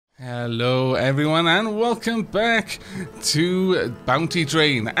Hello everyone and welcome back to Bounty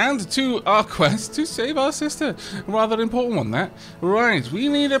Train and to our quest to save our sister. A rather important one, that. Right, we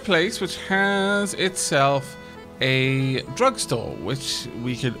need a place which has itself a drugstore, which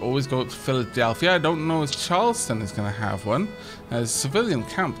we could always go to Philadelphia. I don't know if Charleston is going to have one. There's a civilian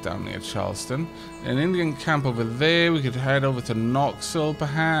camp down near Charleston, an Indian camp over there. We could head over to Knoxville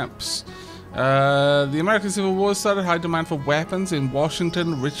perhaps. The American Civil War started high demand for weapons in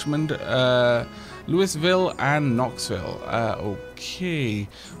Washington, Richmond, Louisville, and Knoxville. Okay,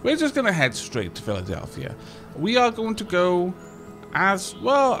 we're just going to head straight to Philadelphia. We are going to go as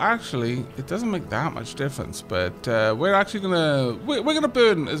well. Actually, it doesn't make that much difference, but we're actually we're gonna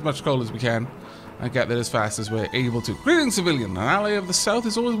burn as much coal as we can and get there as fast as we're able to. Greetings, civilian. An ally of the South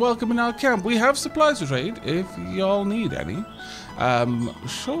is always welcome in our camp. We have supplies to trade if y'all need any.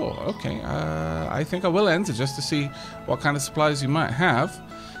 Sure, okay. I think I will enter just to see what kind of supplies you might have.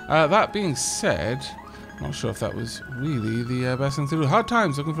 That being said, I'm not sure if that was really the best thing to do. Hard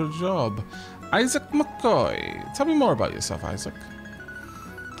times looking for a job. Isaac McCoy. Tell me more about yourself, Isaac.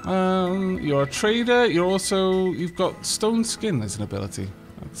 You're a trader. You've got stone skin as an ability.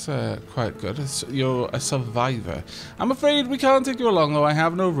 That's quite good. You're a survivor. I'm afraid we can't take you along, though. I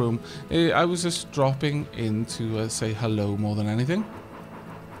have no room. I was just dropping in to say hello more than anything.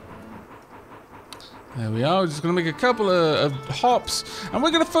 There we are. We're just going to make a couple of hops, and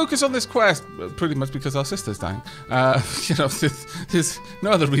we're going to focus on this quest, pretty much because our sister's dying. You know, there's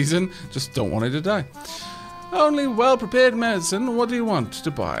no other reason. Just don't want her to die. Only well-prepared medicine. What do you want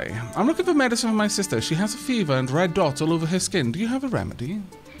to buy? I'm looking for medicine for my sister. She has a fever and red dots all over her skin. Do you have a remedy?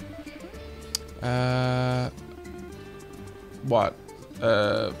 What?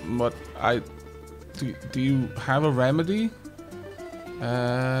 Do you have a remedy?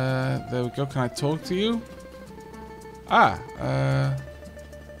 There we go. Can I talk to you?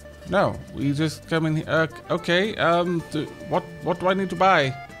 No. We just come in here. Okay. What do I need to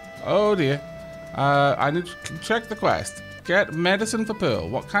buy? Oh dear. I need to check the quest. Get medicine for Pearl.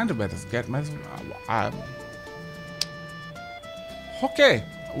 What kind of medicine? Get medicine. Okay,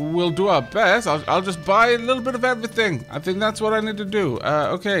 we'll do our best. I'll just buy a little bit of everything. I think that's what I need to do.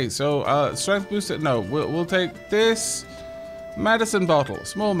 Okay, so strength booster. No, we'll take this medicine bottle,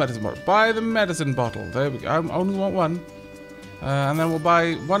 small medicine bottle. Buy the medicine bottle. There we go. I only want one, and then we'll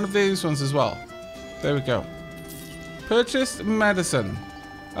buy one of these ones as well. There we go. Purchase medicine.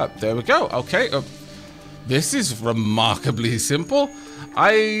 There we go. Okay. This is remarkably simple.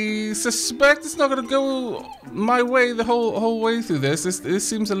 I suspect it's not going to go my way the whole way through this. This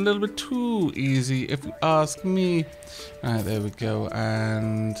seems a little bit too easy, if you ask me. There we go.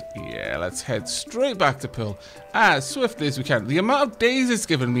 And yeah, let's head straight back to Pearl as swiftly as we can. The amount of days it's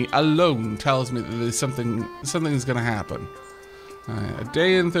given me alone tells me that there's something is going to happen. A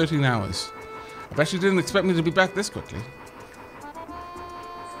day and 13 hours. I bet you didn't expect me to be back this quickly.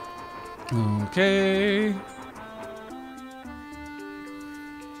 Okay.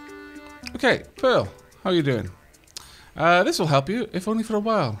 Okay, Pearl, how are you doing? This will help you, if only for a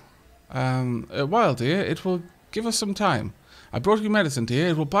while. Dear. It will give us some time. I brought you medicine, dear.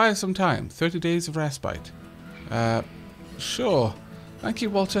 It will buy us some time. 30 days of respite. Sure. Thank you,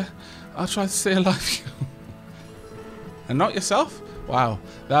 Walter. I'll try to stay alive. And not yourself? Wow.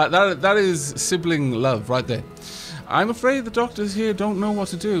 That is sibling love right there. I'm afraid the doctors here don't know what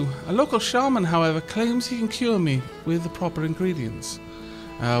to do. A local shaman, however, claims he can cure me with the proper ingredients.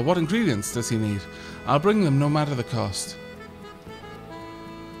 What ingredients does he need? I'll bring them no matter the cost.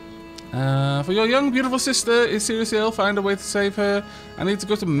 For your young, beautiful sister is seriously ill, find a way to save her. I need to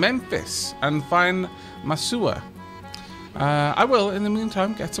go to Memphis and find Masua. I will, in the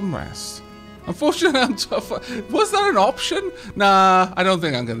meantime, get some rest. Unfortunately, I'm tough. Was that an option? Nah, I don't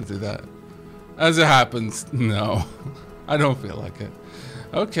think I'm going to do that. As it happens, no. I don't feel like it.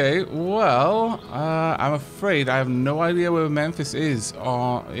 Okay, well, I'm afraid I have no idea where Memphis is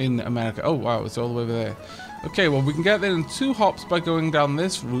in America. Oh, wow, it's all the way over there. Okay, well, we can get there in 2 hops by going down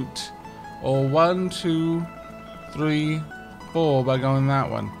this route. Or 1, 2, 3, 4 by going that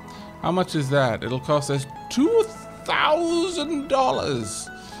one. How much is that? It'll cost us $2,000.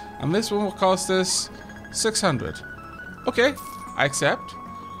 And this one will cost us $600. Okay, I accept.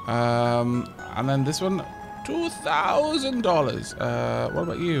 And then this one, $2,000. What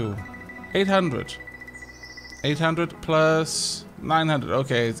about you? 800. 800 plus 900.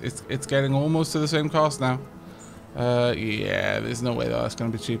 Okay, it's getting almost to the same cost now. Yeah, there's no way that's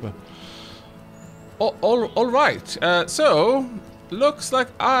going to be cheaper. All right. So looks like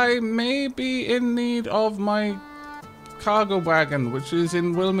I may be in need of my cargo wagon, which is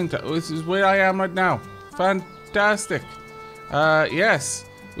in Wilmington. This is where I am right now. Fantastic. Yes.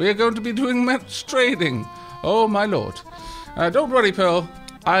 We are going to be doing much trading. Oh my lord. Don't worry, Pearl.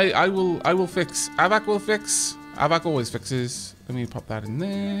 I will fix. Aavak will fix. Aavak always fixes. Let me pop that in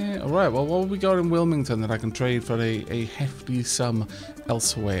there. Alright, well, what have we got in Wilmington that I can trade for a hefty sum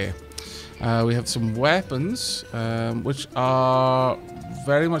elsewhere? We have some weapons, which are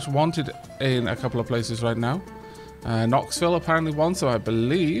very much wanted in a couple of places right now. Knoxville apparently wants them, I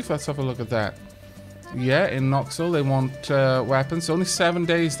believe. Let's have a look at that. Yeah, in Knoxville they want weapons. Only 7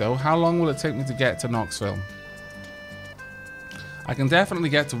 days though. How long will it take me to get to Knoxville? I can definitely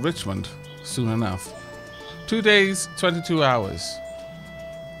get to Richmond soon enough. 2 days, 22 hours.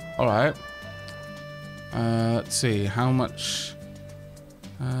 Alright. Let's see, how much...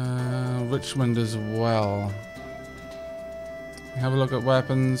 Richmond as well. Have a look at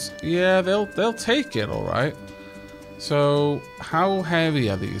weapons. Yeah, they'll take it, alright. So, how heavy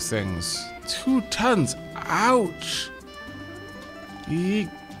are these things? 2 tons. Ouch!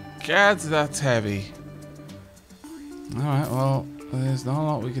 God, that's heavy. Alright, well, there's not a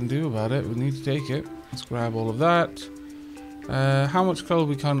lot we can do about it. We need to take it. Let's grab all of that. How much coal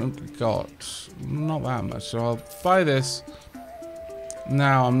we currently got? Not that much, so I'll buy this.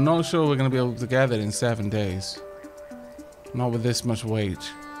 Now, I'm not sure we're going to be able to get it in 7 days. Not with this much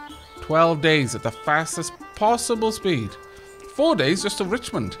weight. 12 days at the fastest possible speed. 4 days just to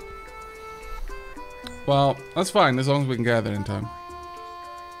Richmond. Well, that's fine as long as we can gather in time.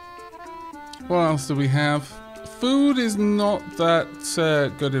 What else do we have? Food is not that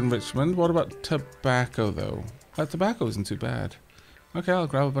good in Richmond. What about tobacco, though? Tobacco isn't too bad. Okay, I'll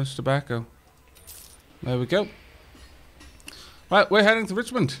grab a bunch of tobacco. There we go. Right, we're heading to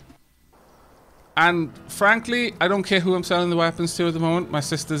Richmond. And frankly, I don't care who I'm selling the weapons to at the moment. My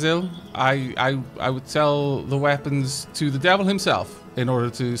sister's ill. I would sell the weapons to the devil himself in order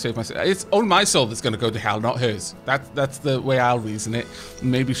to save my sister. It's only my soul that's going to go to hell, not hers. That's the way I'll reason it.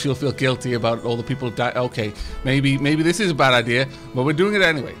 Maybe she'll feel guilty about all the people die. Okay, maybe this is a bad idea, but we're doing it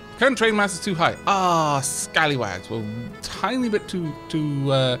anyway. Current trade mass is too high. Ah, scallywags. We're a tiny bit too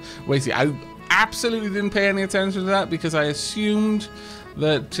weighty. I absolutely didn't pay any attention to that because I assumed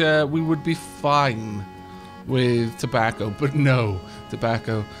that we would be fine with tobacco, but no,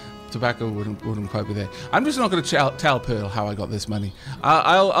 tobacco wouldn't quite be there. I'm just not going to tell Pearl how I got this money.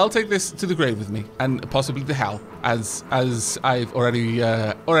 I'll take this to the grave with me, and possibly to hell, as I've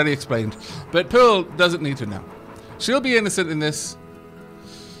already explained. But Pearl doesn't need to know. She'll be innocent in this.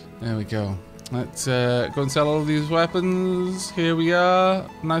 There we go. Let's go and sell all of these weapons. Here we are.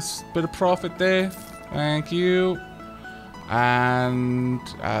 Nice bit of profit there. Thank you. And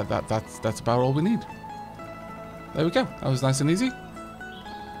that's about all we need. There we go. That was nice and easy.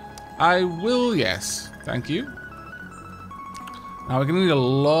 I will, yes. Thank you. Now we're going to need a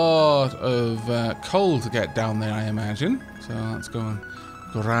lot of coal to get down there, I imagine. So let's go and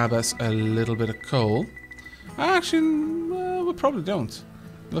grab us a little bit of coal. Actually, we probably don't.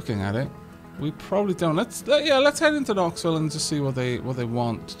 Looking at it, we probably don't. Let's head into Knoxville and just see what they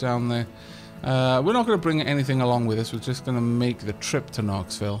want down there. We're not going to bring anything along with us. We're just going to make the trip to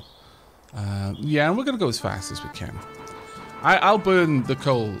Knoxville. Yeah, and we're going to go as fast as we can. I'll burn the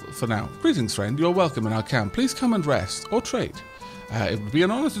coal for now. Greetings, friend. You're welcome in our camp. Please come and rest or trade. It would be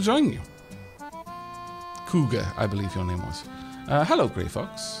an honor to join you. Cougar, I believe your name was. Hello, Grey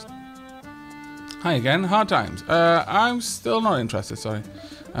Fox. Hi again. Hard times. I'm still not interested, sorry.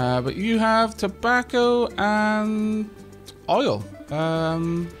 But you have tobacco and oil.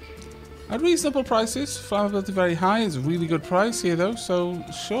 At reasonable prices. Flammability very high. It's a really good price here, though. So,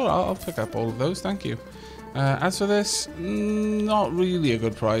 sure, I'll pick up all of those. Thank you. As for this, not really a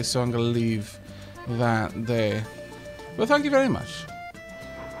good price, so I'm going to leave that there. But thank you very much.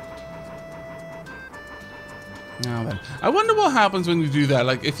 Now then, I wonder what happens when you do that.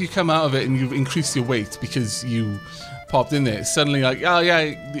 Like, if you come out of it and you've increased your weight because you popped in there, suddenly like, oh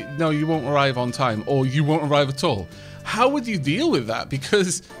yeah, no, you won't arrive on time, or you won't arrive at all. How would you deal with that?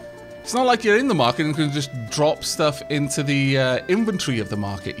 Because it's not like you're in the market and can just drop stuff into the inventory of the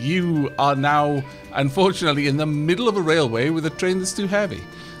market. You are now, unfortunately, in the middle of a railway with a train that's too heavy.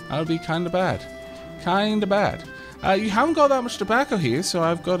 That would be kind of bad. Kind of bad. You haven't got that much tobacco here, so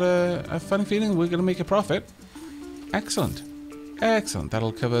I've got a funny feeling we're going to make a profit. Excellent. Excellent.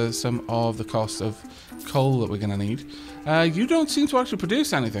 That'll cover some of the cost of coal that we're going to need. You don't seem to actually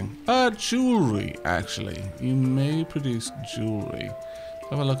produce anything. Jewelry, actually. You may produce jewelry.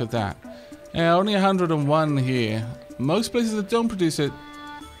 Have a look at that. Yeah, only 101 here. Most places that don't produce it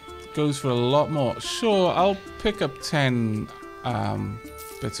goes for a lot more. Sure, I'll pick up 10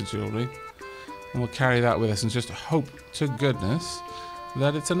 bits of jewelry. And we'll carry that with us and just hope to goodness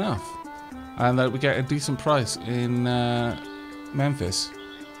that it's enough. And that we get a decent price in Memphis.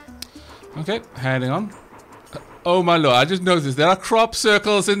 Okay, heading on. Oh my lord, I just noticed there are crop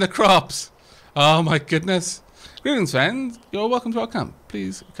circles in the crops. Oh my goodness. Greetings, friends. You're welcome to our camp.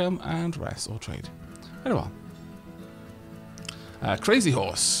 Please come and rest or trade. Very well. Crazy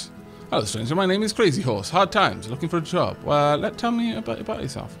Horse. Hello, stranger. My name is Crazy Horse. Hard times. Looking for a job. Well, tell me about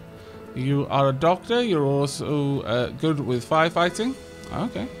yourself. You are a doctor. You're also good with firefighting.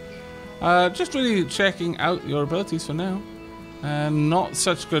 Okay. Just really checking out your abilities for now. Not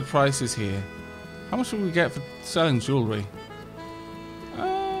such good prices here. How much would we get for selling jewelry?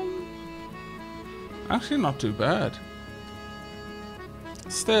 Actually, not too bad.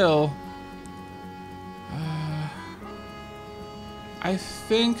 Still, I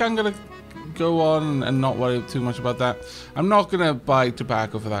think I'm gonna go on and not worry too much about that. I'm not gonna buy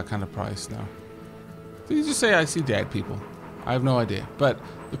tobacco for that kind of price now. Did you just say I see dead people? I have no idea. But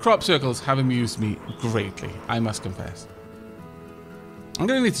the crop circles have amused me greatly, I must confess. I'm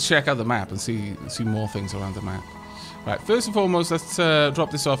gonna need to check out the map and see more things around the map. Right, first and foremost, let's drop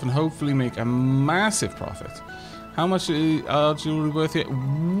this off and hopefully make a massive profit. How much are jewelry worth here?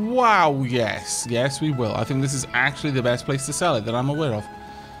 Wow, yes. Yes, we will. I think this is actually the best place to sell it that I'm aware of.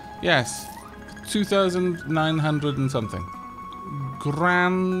 Yes. 2,900 and something.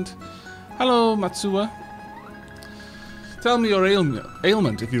 Grand. Hello, Matsuwa. Tell me your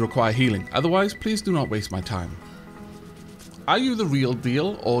ailment if you require healing. Otherwise, please do not waste my time. Are you the real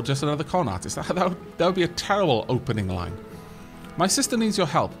deal or just another con artist? That would be a terrible opening line. My sister needs your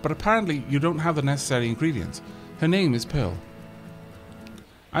help, but apparently you don't have the necessary ingredients. Her name is Pearl.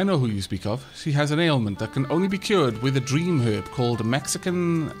 I know who you speak of. She has an ailment that can only be cured with a dream herb called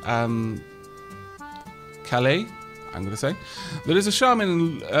Mexican Calais, I'm going to say. There is a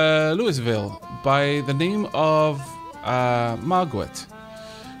shaman in Louisville by the name of Margaret,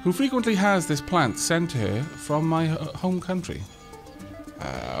 who frequently has this plant sent to her from my home country.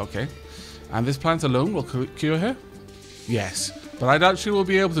 Okay. And this plant alone will cure her? Yes, but I doubt she will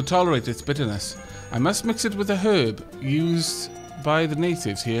be able to tolerate its bitterness. I must mix it with a herb used by the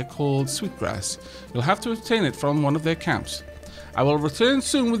natives here called sweetgrass. You'll have to obtain it from one of their camps. I will return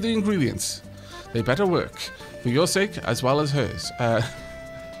soon with the ingredients. They better work, for your sake as well as hers. Now,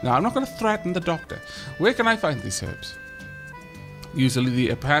 I'm not going to threaten the doctor. Where can I find these herbs? Usually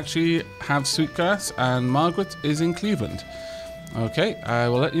the Apache have sweetgrass and Margaret is in Cleveland. Okay, I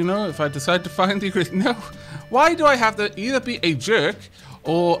will let you know if I decide to find the ingredient. No, why do I have to either be a jerk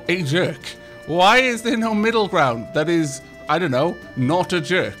or a jerk? Why is there no middle ground that is, I don't know, not a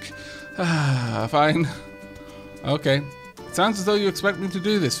jerk? Fine. Okay. Sounds as though you expect me to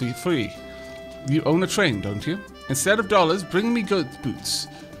do this for free. You own a train, don't you? Instead of dollars, bring me good boots.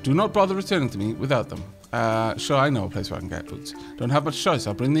 Do not bother returning to me without them. Sure, I know a place where I can get boots. Don't have much choice.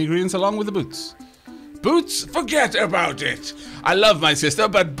 I'll bring the ingredients along with the boots. Boots? Forget about it. I love my sister,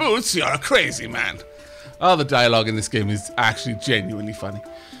 but boots? You're a crazy man. Oh, the dialogue in this game is actually genuinely funny.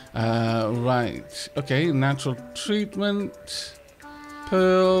 Right. Okay, natural treatment.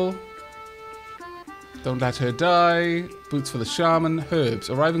 Pearl. Don't let her die. Boots for the shaman.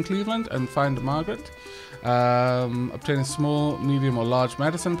 Herbs. Arrive in Cleveland and find Margaret. Obtain a small, medium, or large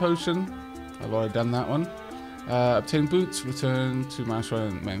medicine potion. I've already done that one. Obtain boots. Return to Mashua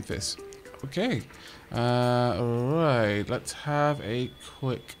and Memphis. Okay. Right. Let's have a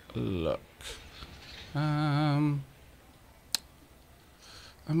quick look. I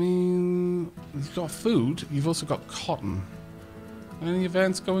mean, you've got food. You've also got cotton. Any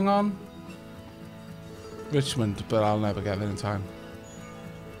events going on? Richmond, but I'll never get there in time.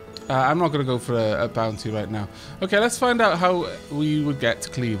 I'm not going to go for a bounty right now. Okay, let's find out how we would get to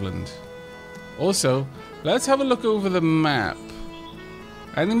Cleveland. Also, let's have a look over the map.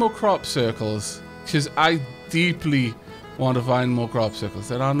 Any more crop circles? Because I deeply want to find more crop circles.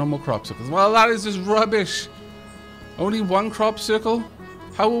 There are no more crop circles. Well, that is just rubbish. Only one crop circle?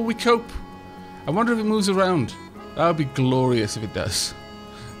 How will we cope? I wonder if it moves around. That would be glorious if it does.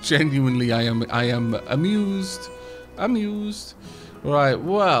 Genuinely, I am amused. Amused. Right,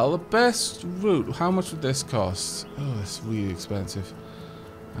 well, the best route. How much would this cost? Oh, it's really expensive.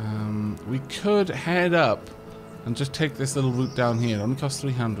 We could head up and just take this little route down here. It only costs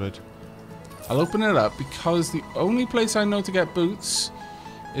 300. I'll open it up because the only place I know to get boots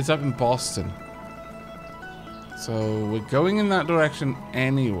is up in Boston. So we're going in that direction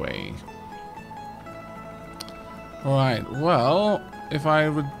anyway. Right, well, if I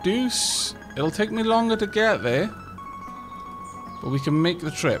reduce, it'll take me longer to get there, but we can make the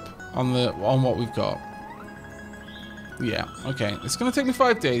trip on what we've got. Yeah, okay. It's gonna take me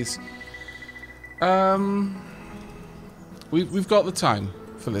 5 days. We've got the time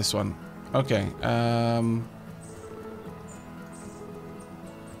for this one. Okay.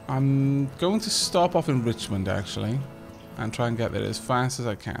 I'm going to stop off in Richmond, actually, and try and get there as fast as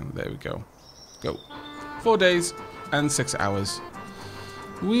I can. There we go. Go. 4 days and 6 hours.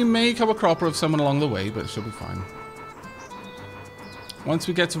 We may come a cropper of someone along the way, but it should be fine. Once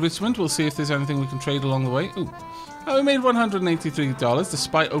we get to Richmond, we'll see if there's anything we can trade along the way. Ooh. Oh, we made $183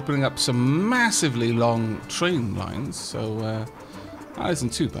 despite opening up some massively long train lines, so that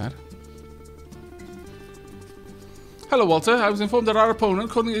isn't too bad. Hello, Walter. I was informed that our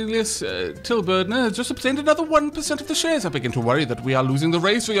opponent, Cornelius Tilburdner, has just obtained another 1% of the shares. I begin to worry that we are losing the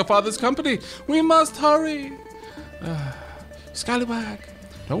race for your father's company. We must hurry. Scallywag.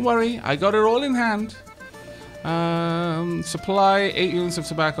 Don't worry. I got it all in hand. Supply 8 units of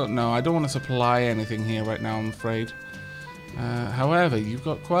tobacco. No, I don't want to supply anything here right now, I'm afraid. However, you've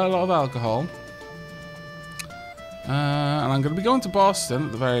got quite a lot of alcohol. And I'm going to be going to Boston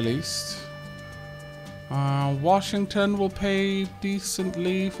at the very least. Washington will pay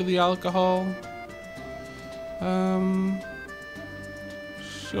decently for the alcohol.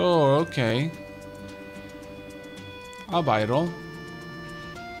 Sure, okay. I'll buy it all.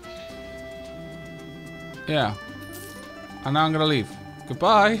 Yeah. And now I'm gonna leave.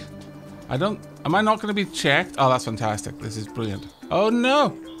 Goodbye. Am I not gonna be checked? Oh, that's fantastic. This is brilliant. Oh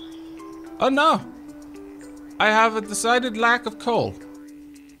no! Oh no! I have a decided lack of coal.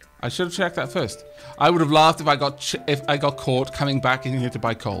 I should have checked that first. I would have laughed if I got caught coming back in here to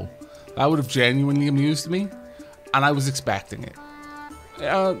buy coal. That would have genuinely amused me, and I was expecting it.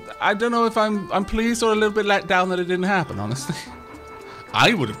 I don't know if I'm pleased or a little bit let down that it didn't happen, honestly.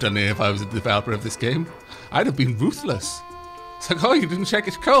 I would have done it if I was a developer of this game. I'd have been ruthless. It's like, oh, you didn't check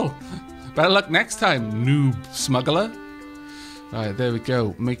your coal. Better luck next time, noob smuggler. Alright, there we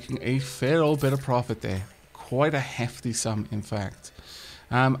go. Making a fair old bit of profit there. Quite a hefty sum, in fact.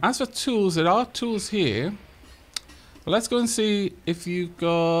 As for tools, there are tools here. But let's go and see if you've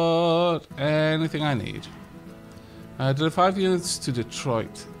got anything I need. Deliver 5 units to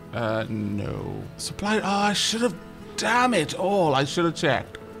Detroit. No. Supply. Oh, I should have. Damn it all. I should have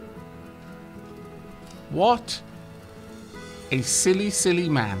checked. What a silly, silly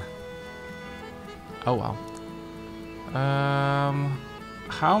man. Oh well.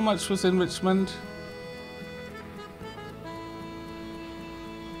 How much was in Richmond?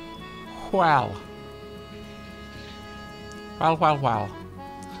 Well. Well.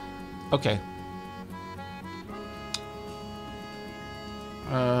 Okay.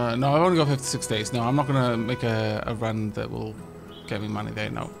 No, I've only got 56 days. No, I'm not gonna make a run that will get me money there.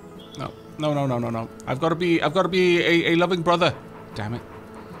 No. I've got to be a loving brother. Damn it.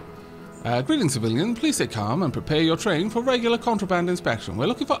 Greetings, civilian. Please stay calm and prepare your train for regular contraband inspection. We're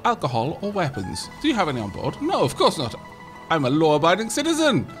looking for alcohol or weapons. Do you have any on board? No, of course not. I'm a law-abiding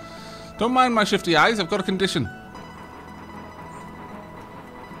citizen. Don't mind my shifty eyes. I've got a condition.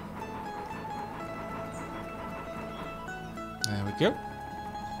 There we go.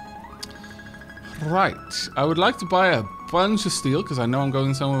 Right. I would like to buy a bunch of steel because I know I'm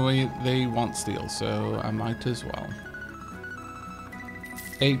going somewhere where they want steel, so I might as well.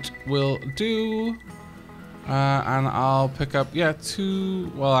 8 will do. And I'll pick up, yeah,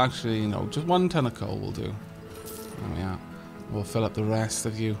 2. Well, actually, no, just 1 ton of coal will do. There we are. We'll fill up the rest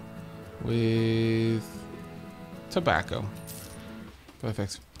of you with tobacco.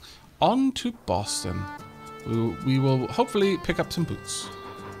 Perfect. On to Boston. We will hopefully pick up some boots.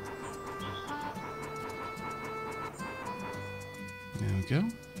 There we go.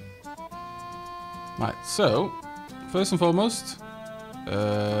 Right, so first and foremost,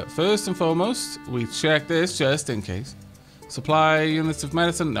 we check this just in case. Supply units of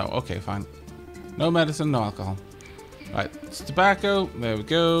medicine? No, okay, fine. No medicine, no alcohol. Right, it's tobacco, there we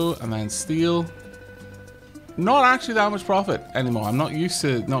go, and then steel. Not actually that much profit anymore. I'm not used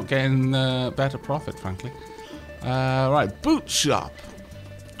to not getting better profit, frankly. Right, boot shop.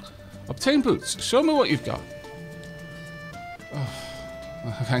 Obtain boots. Show me what you've got. Oh,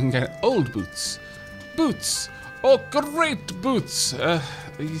 if I can get old boots. Boots. Oh, great boots.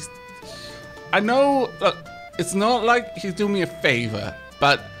 I know, look, it's not like he's doing me a favor,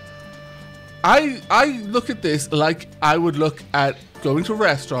 but I look at this like I would look at going to a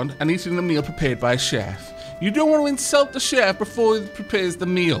restaurant and eating a meal prepared by a chef. You don't want to insult the chef before he prepares the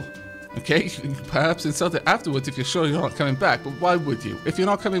meal. Okay, you can perhaps insult it afterwards if you're sure you're not coming back, but why would you? If you're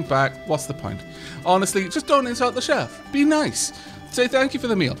not coming back, what's the point? Honestly, just don't insult the chef. Be nice. Say thank you for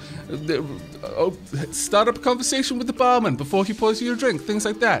the meal. Start up a conversation with the barman before he pours you your drink, things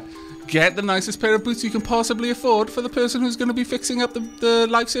like that. Get the nicest pair of boots you can possibly afford for the person who's going to be fixing up the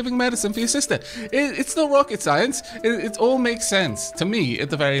life-saving medicine for your sister. It's no rocket science. It all makes sense, to me, at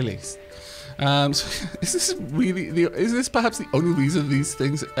the very least. So is this really is this perhaps the only reason these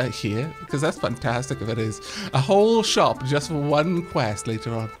things are here? Because that's fantastic if it is. A whole shop just for one quest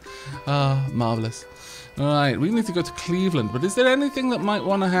later on. Ah, marvelous. Alright, we need to go to Cleveland, but is there anything that might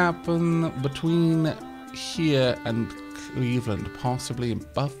want to happen between here and Cleveland? Possibly in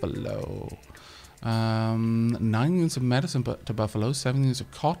Buffalo. 9 units of medicine to Buffalo, 7 units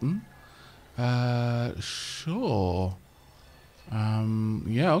of cotton. Sure.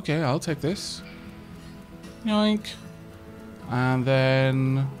 Yeah, okay, I'll take this. Yoink. And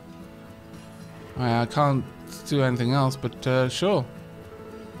then I can't do anything else, but sure.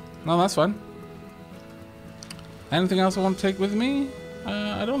 No, that's fine. Anything else I want to take with me?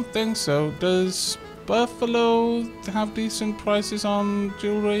 I don't think so. Does Buffalo have decent prices on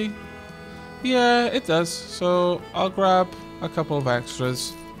jewelry? Yeah, it does. So I'll grab a couple of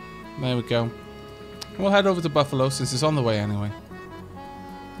extras. There we go. We'll head over to Buffalo since it's on the way anyway.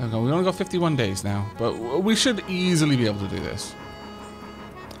 There we go. We only got 51 days now, but we should easily be able to do this.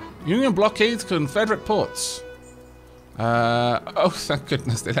 Union blockades Confederate ports. Oh, thank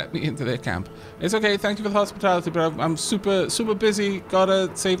goodness they let me into their camp. It's okay, thank you for the hospitality, but I'm super busy. Gotta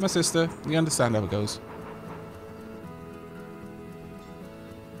save my sister. You understand how it goes.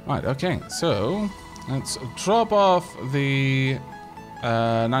 Right, okay, so let's drop off the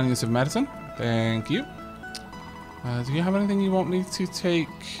 9 units of medicine. Thank you. Do you have anything you want me to take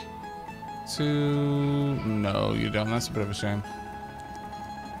to... No, you don't. That's a bit of a shame.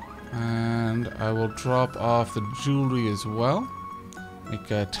 And I will drop off the jewelry as well.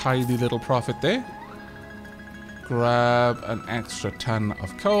 Make a tidy little profit there. Grab an extra ton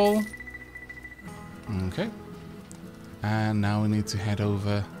of coal. Okay. And now we need to head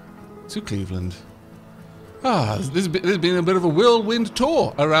over to Cleveland. Ah, this has been a bit of a whirlwind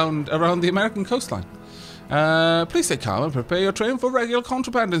tour around the American coastline. Please stay calm and prepare your train for regular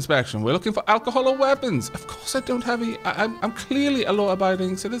contraband inspection. We're looking for alcohol or weapons. Of course I don't have any. I'm clearly a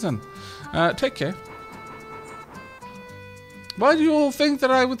law-abiding citizen. Take care. Why do you all think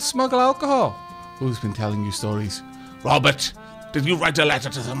that I would smuggle alcohol? Who's been telling you stories? Robert, did you write a letter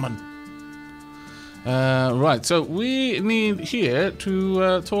to someone? Right, so we need here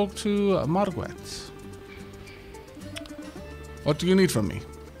to talk to Margaret. What do you need from me?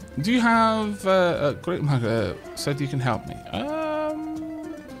 Do you have a great Margaret said you can help me?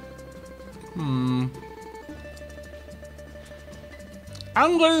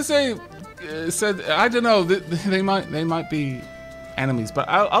 I'm going to say said I don't know. They might be enemies, but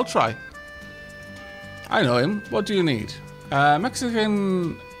I'll try. I know him. What do you need?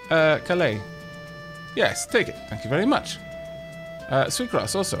 Mexican Calais. Yes, take it. Thank you very much.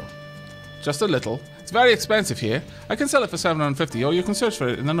 Sweetgrass also. Just a little. It's very expensive here. I can sell it for 750, or you can search for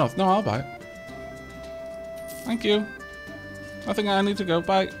it in the north. No, I'll buy it. Thank you. I think I need to go.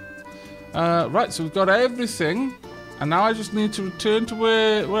 Bye. Right, so we've got everything. And now I just need to return to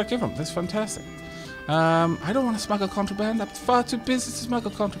where I came from. That's fantastic. I don't want to smuggle contraband. I'm far too busy to smuggle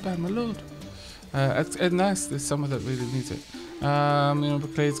contraband, my lord. It's nice. There's someone that really needs it.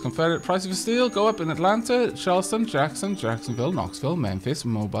 Brocades, Confederate. Price of steel go up in Atlanta, Charleston, Jackson, Jacksonville, Knoxville, Memphis,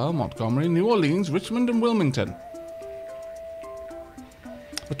 Mobile, Montgomery, New Orleans, Richmond, and Wilmington.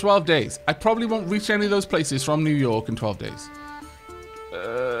 For 12 days. I probably won't reach any of those places from New York in 12 days.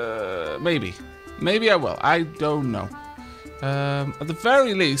 Maybe. Maybe I will. I don't know. At the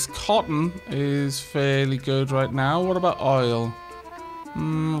very least, cotton is fairly good right now. What about oil?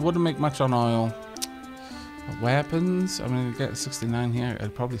 Wouldn't make much on oil. Weapons. I'm going to get 69 here.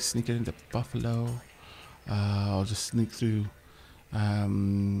 I'd probably sneak it into Buffalo. I'll just sneak through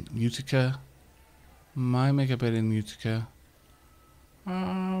Utica. Might make a bit in Utica.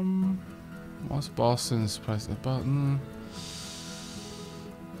 What's Boston's price?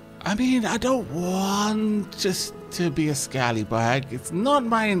 I mean, I don't want just to be a scallywag. It's not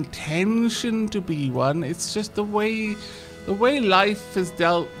my intention to be one. It's just the way life is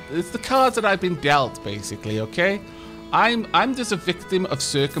dealt. It's the cards that I've been dealt, basically, okay? I'm just a victim of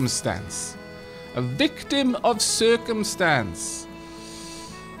circumstance. A victim of circumstance.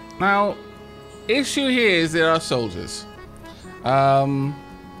 Now, issue here is there are soldiers. And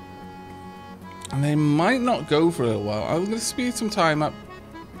they might not go for a while. I'm going to speed some time up.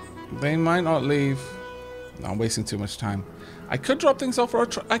 They might not leave. No, I'm wasting too much time. I could drop things off, or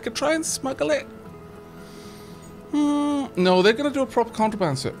I could try and smuggle it. No, they're going to do a proper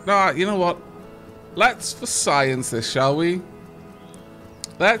contraband search. Nah, you know what? Let's for science this, shall we?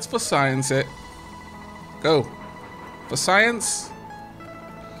 Let's for science it. Go. For science.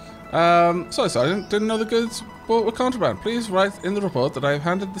 Sorry, Sergeant. Didn't know the goods bought were contraband. Please write in the report that I have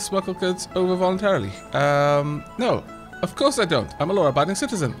handed the smuggled goods over voluntarily. No. Of course I don't. I'm a law-abiding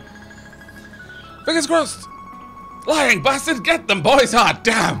citizen. Fingers crossed! Lying bastard! Get them, boys! Ah,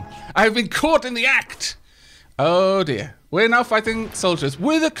 damn! I've been caught in the act! Oh dear. We're now fighting soldiers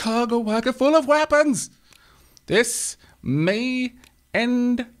with a cargo wagon full of weapons! This may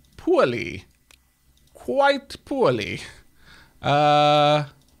end poorly. Quite poorly. Okay.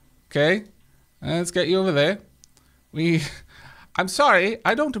 Let's get you over there. I'm sorry,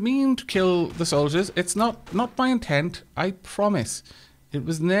 I don't mean to kill the soldiers. It's not my intent, I promise. It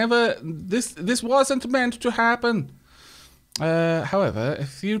was never... This wasn't meant to happen. However,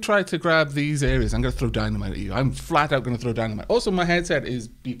 if you try to grab these areas, I'm going to throw dynamite at you. I'm flat out going to throw dynamite. Also, my headset is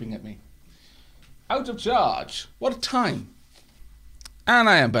beeping at me. Out of charge. What a time. And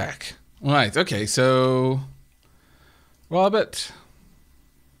I am back. Right, okay, so... Robert.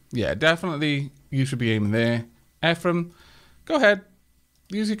 Yeah, definitely you should be aiming there. Ephraim, go ahead.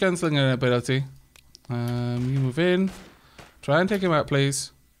 Use your gunslinger ability. You move in. Try and take him out,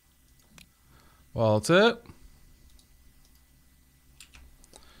 please. Walter.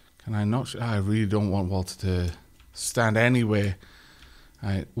 Can I not... I really don't want Walter to stand anywhere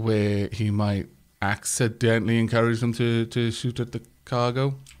where he might accidentally encourage them to shoot at the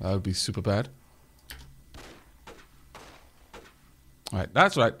cargo. That would be super bad. Alright,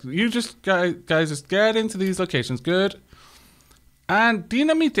 that's right. You just, guys, just get into these locations. Good. And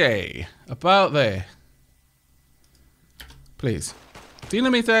dynamite. About there. Please.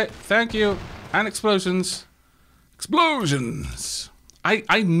 Dynamite. Thank you. And explosions. Explosions.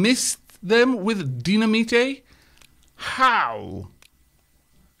 I missed them with dynamite. How?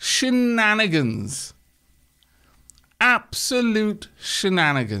 Shenanigans. Absolute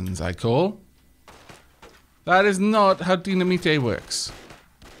shenanigans, I call. That is not how dynamite works.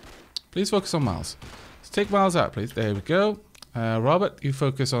 Please focus on Miles. Let's take Miles out, please. There we go. Robert, you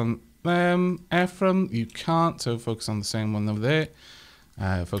focus on them. Ephraim, you can't, so focus on the same one over there.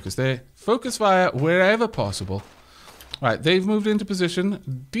 Focus there. Focus fire wherever possible. Right, they've moved into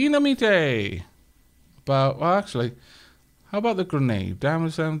position. Dynamite. Well, actually, how about the grenade?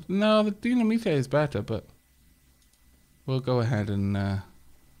 Damage them. No, the dynamite is better, but we'll go ahead and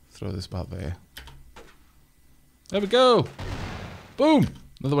throw this about there. There we go. Boom.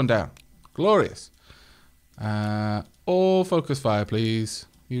 Another one down. Glorious. All focus fire, please.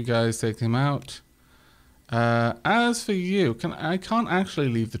 You guys take him out. As for you, I can't actually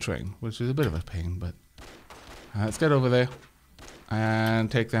leave the train, which is a bit of a pain, but let's get over there and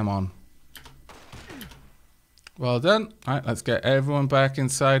take them on. Well done. All right, let's get everyone back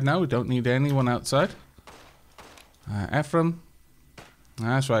inside now. We don't need anyone outside. Ephraim.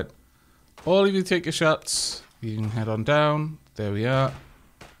 That's right. All of you take your shots. You can head on down. There we are.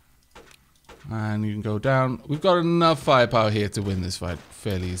 And you can go down. We've got enough firepower here to win this fight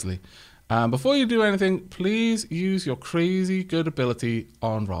fairly easily. Before you do anything, please use your crazy good ability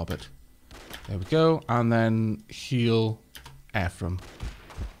on Robert. There we go. And then heal Ephraim.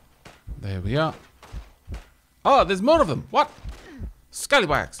 There we are. Oh, there's more of them. What?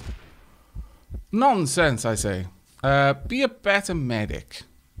 Scallywags. Nonsense, I say. Be a better medic.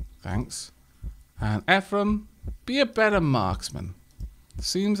 Thanks. And Ephraim, be a better marksman.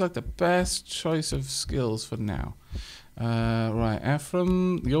 Seems like the best choice of skills for now. Right,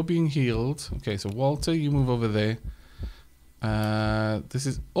 Ephraim, you're being healed. Okay, so Walter, you move over there. This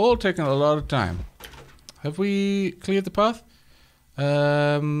is all taking a lot of time. Have we cleared the path?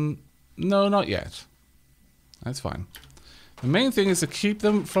 No, not yet. That's fine. The main thing is to keep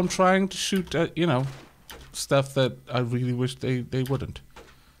them from trying to shoot at, you know, stuff that I really wish they wouldn't.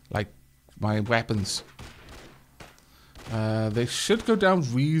 Like my weapons. They should go down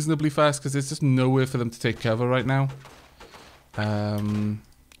reasonably fast because there's just nowhere for them to take cover right now.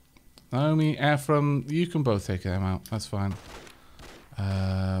 Naomi, Ephraim, you can both take them out. That's fine.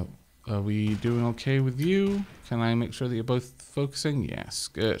 Are we doing okay with you? Can I make sure that you're both focusing? Yes,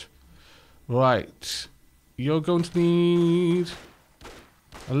 good. Right. You're going to need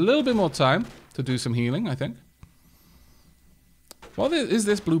a little bit more time to do some healing, I think. What is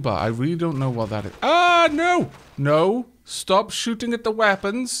this blue bar? I really don't know what that is. Ah, no! No! Stop shooting at the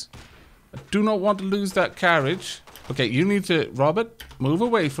weapons. I do not want to lose that carriage. Okay, you need to... Robert, move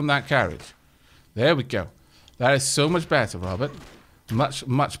away from that carriage. There we go. That is so much better, Robert. Much,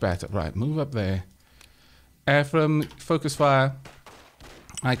 much better. Right, move up there. Ephraim, focus fire.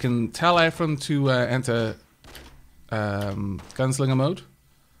 I can tell Ephraim to enter gunslinger mode.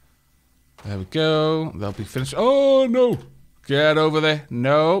 There we go. They'll be finished. Oh, no! Get over there.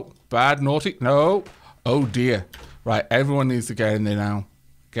 No. Bad, naughty. No. Oh, dear. Right, everyone needs to get in there now.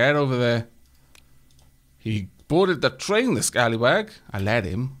 Get over there. He boarded the train, the scallywag. I let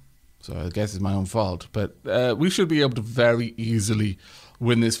him, so I guess it's my own fault. But we should be able to very easily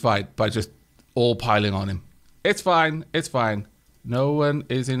win this fight by just all piling on him. It's fine. It's fine. No one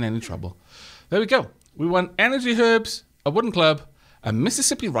is in any trouble. There we go. We won energy herbs, a wooden club, a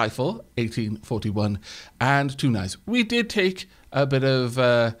Mississippi rifle, 1841, and 2 knives. We did take a bit of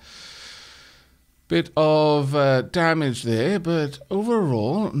damage there, but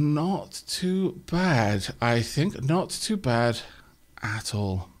overall, not too bad. I think not too bad at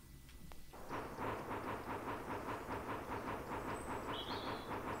all.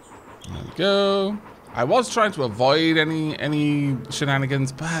 There we go. I was trying to avoid any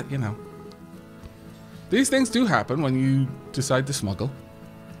shenanigans, but you know, these things do happen when you decide to smuggle.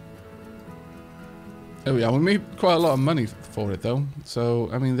 There we are. We made quite a lot of money for it, though. So,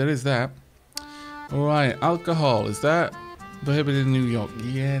 I mean, there is that. Alright, alcohol. Is that prohibited in New York?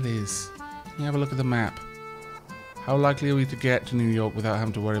 Yeah, it is. Let me have a look at the map. How likely are we to get to New York without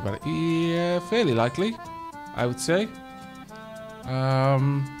having to worry about it? Yeah, fairly likely, I would say.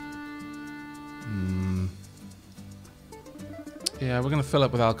 Yeah, we're going to fill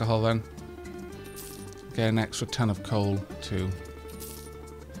up with alcohol then. Get an extra ton of coal, too.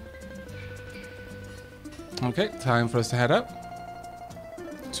 Okay, time for us to head up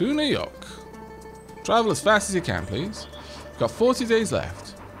to New York. Travel as fast as you can, please. We've got 40 days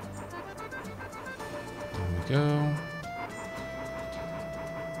left. There we go.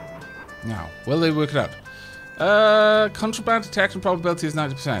 Now, will they work it out? Contraband detection probability is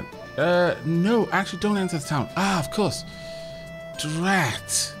 90%. No, actually don't enter the town. Ah, of course.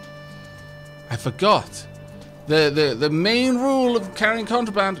 Drat. I forgot. The main rule of carrying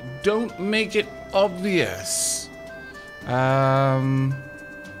contraband, don't make it obvious. Yeah,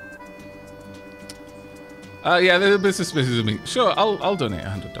 they're a bit suspicious of me. Sure, I'll donate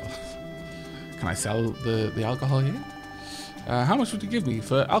 $100. Can I sell the alcohol here? How much would you give me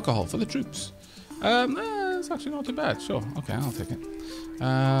for alcohol for the troops? It's actually not too bad. Sure, okay, I'll take it.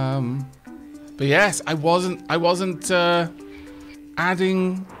 But yes, I wasn't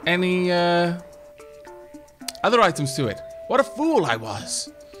adding any other items to it. What a fool I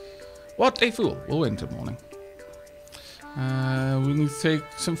was! What a fool! We'll wait until morning. We need to take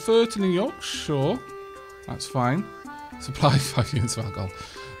some fur to New York. Sure, that's fine. Supply 5 units of alcohol.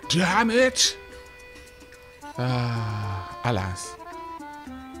 Damn it! Alas.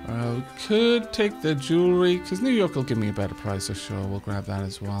 We could take the jewelry, because New York will give me a better price, so sure, we'll grab that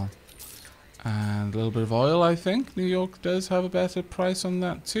as well. And a little bit of oil, I think. New York does have a better price on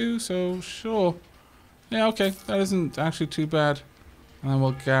that too, so sure. Yeah, okay, that isn't actually too bad. And then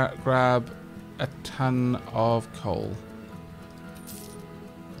we'll grab a ton of coal.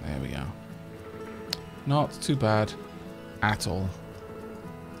 There we go. Not too bad at all.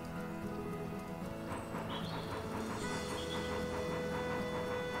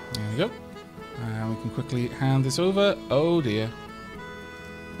 There we go. And we can quickly hand this over. Oh dear.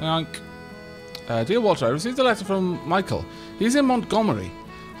 Dear Walter, I received a letter from Michael. He's in Montgomery.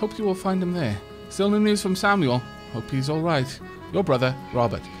 Hope you will find him there. Still no news from Samuel. Hope he's alright. Your brother,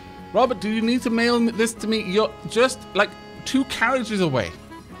 Robert. Robert, do you need to mail this to me? You're just like 2 carriages away.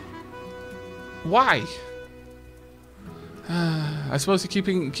 Why? I suppose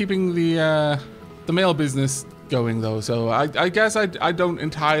you're keeping the mail business going though, so I guess I don't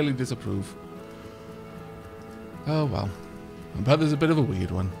entirely disapprove. Oh well. My brother's a bit of a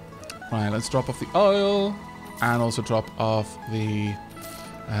weird one. Right, let's drop off the oil and also drop off the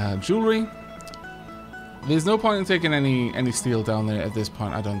jewelry. There's no point in taking any steel down there at this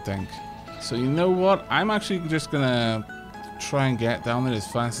point, I don't think. So you know what? I'm actually just gonna try and get down there as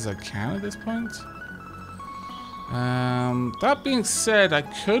fast as I can at this point. That being said, I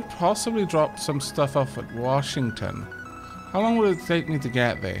could possibly drop some stuff off at Washington. How long would it take me to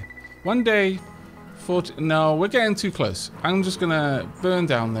get there? 1 day, 40... No, we're getting too close. I'm just gonna burn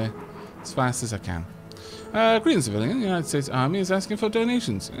down there as fast as I can. Greetings, civilian. The United States Army is asking for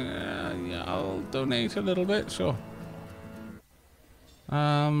donations. Yeah, I'll donate a little bit, sure.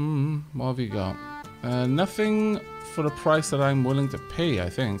 What have you got? Nothing for the price that I'm willing to pay, I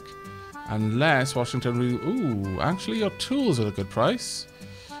think. Unless Washington really... Ooh, actually your tools are a good price.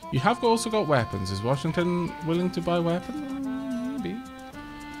 You have also got weapons. Is Washington willing to buy weapons? Maybe.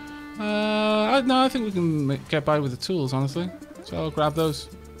 No, I think we can get by with the tools, honestly. So I'll grab those.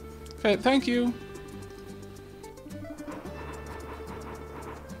 Okay, thank you.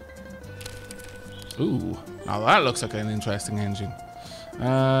 Ooh, now that looks like an interesting engine.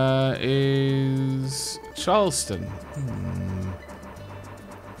 Is Charleston?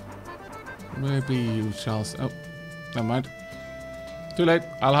 Where be you, Charleston? Oh, never mind. Too late.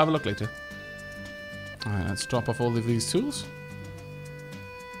 I'll have a look later. Alright, let's drop off all of these tools.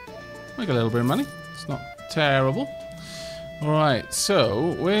 Make a little bit of money. It's not terrible. Alright,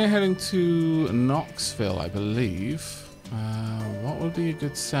 so we're heading to Knoxville, I believe. What would be a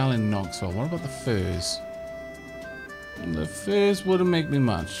good sell in Knoxville? What about the furs? The furs wouldn't make me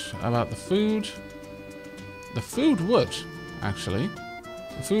much. How about the food? The food would, actually.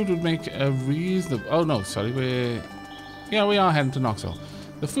 The food would make a reasonable... Oh, no, sorry. We are heading to Knoxville.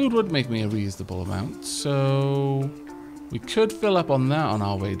 The food would make me a reasonable amount, so... we could fill up on that on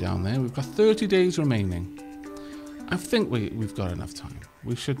our way down there. We've got 30 days remaining. I think we've got enough time.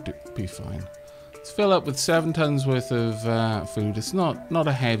 We should be fine. Let's fill up with 7 tons worth of food. It's not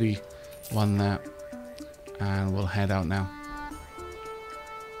a heavy one, that. And we'll head out now.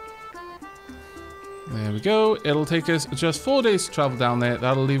 There we go. It'll take us just 4 days to travel down there.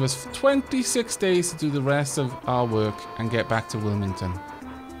 That'll leave us 26 days to do the rest of our work and get back to Wilmington.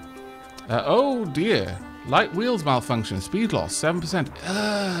 Oh dear. Light wheels malfunction. Speed loss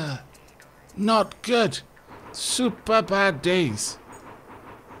 7%. Not good. Super bad days.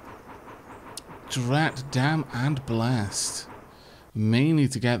 Drat, damn, and blast. May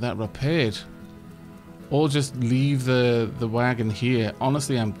need to get that repaired. Or just leave the wagon here.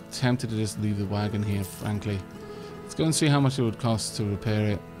 Honestly, I'm tempted to just leave the wagon here, frankly. Let's go and see how much it would cost to repair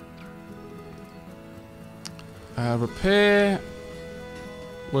it. Repair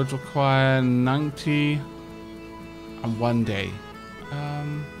would require 90 and 1 day.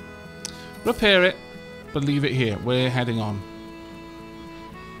 Repair it, but leave it here. We're heading on.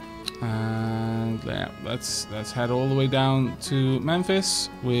 And yeah, let's head all the way down to Memphis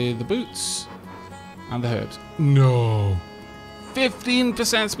with the boots. And the herbs. No.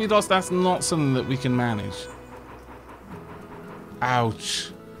 15% speed loss. That's not something that we can manage.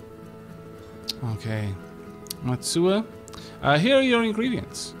 Ouch. Okay. Matsua. Here are your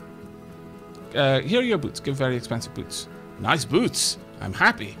ingredients. Here are your boots. Give very expensive boots. Nice boots. I'm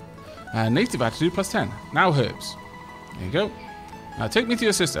happy. Native attitude plus 10. Now herbs. There you go. Take me to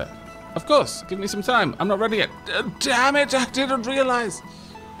your sister. Of course. Give me some time. I'm not ready yet. Damn it. I didn't realize.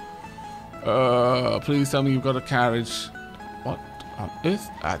 Please tell me you've got a carriage. What on earth?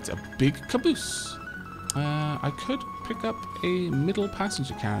 That's a big caboose. I could pick up a middle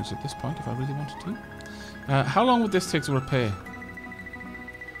passenger carriage at this point if I really wanted to. How long would this take to repair?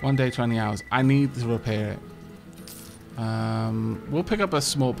 1 day, 20 hours. I need to repair it. We'll pick up a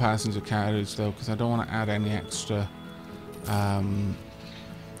small passenger carriage though, because I don't want to add any extra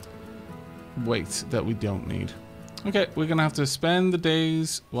weight that we don't need. Okay, we're going to have to spend the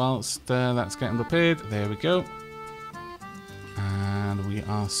days whilst that's getting repaired. There we go. And we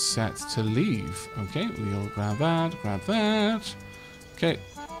are set to leave. Okay, we'll grab that, grab that. Okay,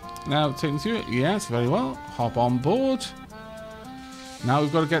 now take me through it. Yes, very well. Hop on board. Now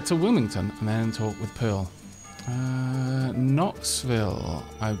we've got to get to Wilmington and then talk with Pearl. Knoxville.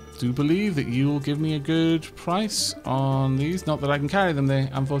 I do believe that you will give me a good price on these. Not that I can carry them there,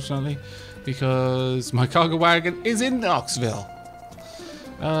 unfortunately, because my cargo wagon is in Knoxville.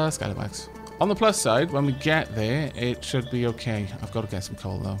 Scallywags. On the plus side, when we get there, it should be okay. I've got to get some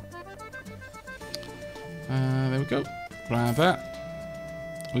coal, though. There we go. Grab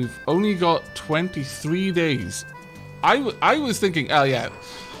that. We've only got 23 days. I was thinking, oh yeah,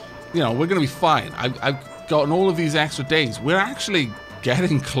 you know, we're going to be fine. I've gotten all of these extra days. We're actually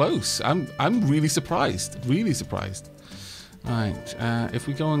getting close. I'm really surprised. Really surprised. Right, if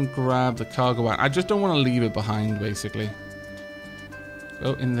we go and grab the cargo wagon, I just don't want to leave it behind, basically.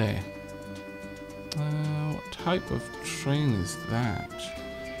 Go in there. What type of train is that?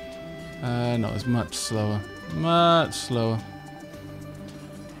 No, it's much slower. Much slower.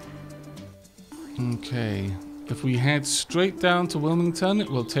 Okay. If we head straight down to Wilmington, it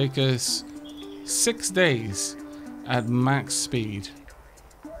will take us 6 days at max speed.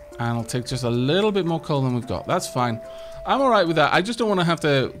 And it'll take just a little bit more coal than we've got. That's fine. I'm alright with that. I just don't want to have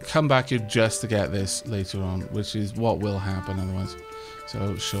to come back here just to get this later on, which is what will happen otherwise.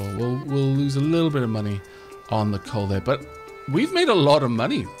 So sure, we'll lose a little bit of money on the coal there, but we've made a lot of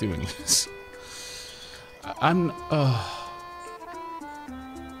money doing this.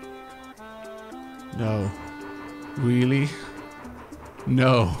 No. Really?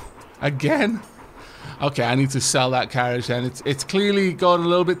 No. Again? Okay, I need to sell that carriage then. It's clearly gone a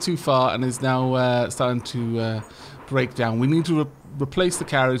little bit too far and is now starting to break down. We need to replace the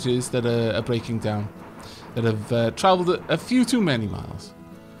carriages that are breaking down, that have traveled a few too many miles.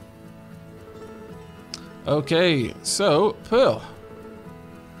 Okay, so Pearl,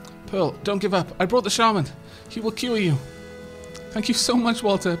 don't give up. I brought the shaman. He will cure you. Thank you so much,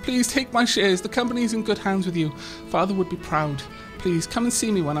 Walter. Please take my shares. The company's in good hands with you. Father would be proud. Please come and see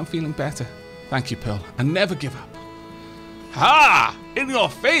me when I'm feeling better. Thank you, Pearl, and never give up. Ha! In your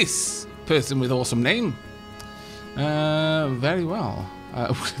face, person with awesome name. Very well.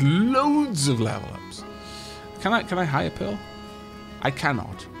 Loads of level ups. Can I hire Pearl? I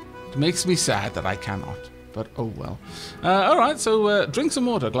cannot. It makes me sad that I cannot. But oh well. Alright, so drink some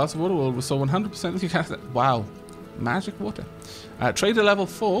water. A glass of water will restore 100% of your character. Wow. Magic water. Trader level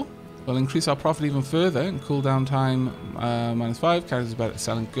 4 will increase our profit even further and cooldown time -5. Characters better at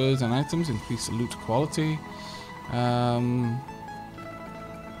selling goods and items. Increase loot quality.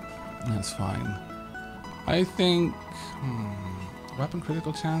 That's fine. I think... weapon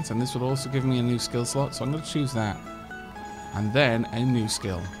critical chance. And this would also give me a new skill slot. So I'm going to choose that. And then a new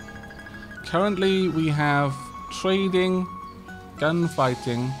skill. Currently we have trading,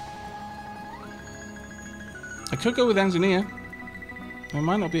 gunfighting. I could go with engineer. It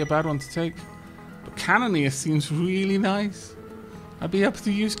might not be a bad one to take. But cannoneer seems really nice. I'd be able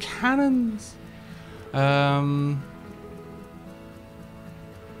to use cannons. I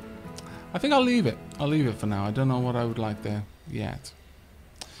think I'll leave it. I'll leave it for now. I don't know what I would like there yet.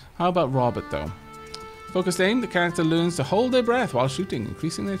 How about Robert though? Focused aim, the character learns to hold their breath while shooting,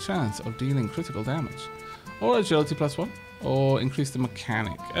 increasing their chance of dealing critical damage. Or agility +1, or increase the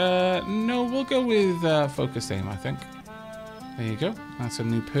mechanic. No, we'll go with focused aim, I think. There you go. That's a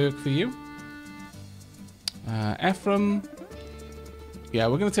new perk for you. Ephraim. Yeah,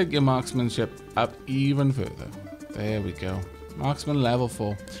 we're going to take your marksmanship up even further. There we go. Marksman level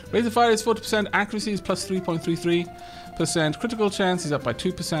 4. Rate of fire is 40%, accuracy is +3.33%, critical chance is up by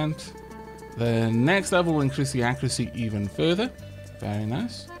 2%. The next level will increase the accuracy even further. Very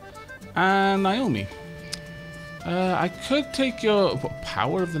nice. And Naomi. I could take your...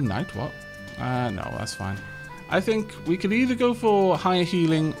 Power of the Night? What? No, that's fine. I think we could either go for higher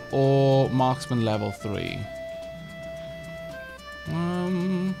healing or marksman level 3.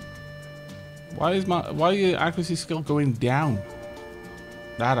 Why is your accuracy skill going down?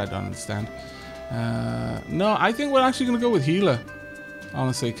 That I don't understand. No, I think we're actually going to go with healer.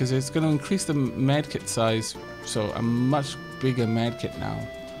 Honestly, because it's going to increase the medkit size, so a much bigger medkit now.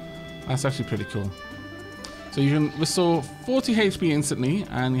 That's actually pretty cool. So you can restore 40 HP instantly,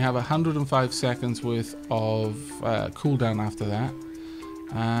 and you have 105 seconds worth of cooldown after that.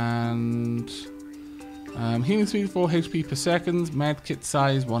 And healing speed 4 HP per second, medkit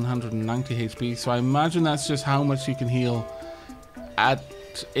size 190 HP. So I imagine that's just how much you can heal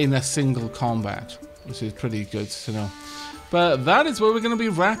in a single combat, which is pretty good to know. But that is where we're going to be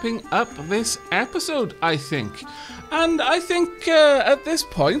wrapping up this episode, I think. And I think at this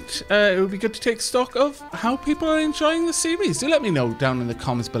point, it would be good to take stock of how people are enjoying the series. Do let me know down in the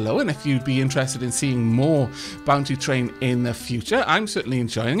comments below, and if you'd be interested in seeing more Bounty Train in the future. I'm certainly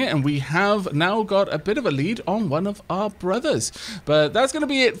enjoying it, and we have now got a bit of a lead on one of our brothers. But that's going to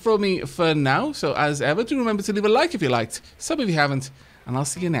be it for me for now. So as ever, do remember to leave a like if you liked, sub if you haven't, and I'll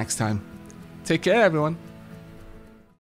see you next time. Take care, everyone.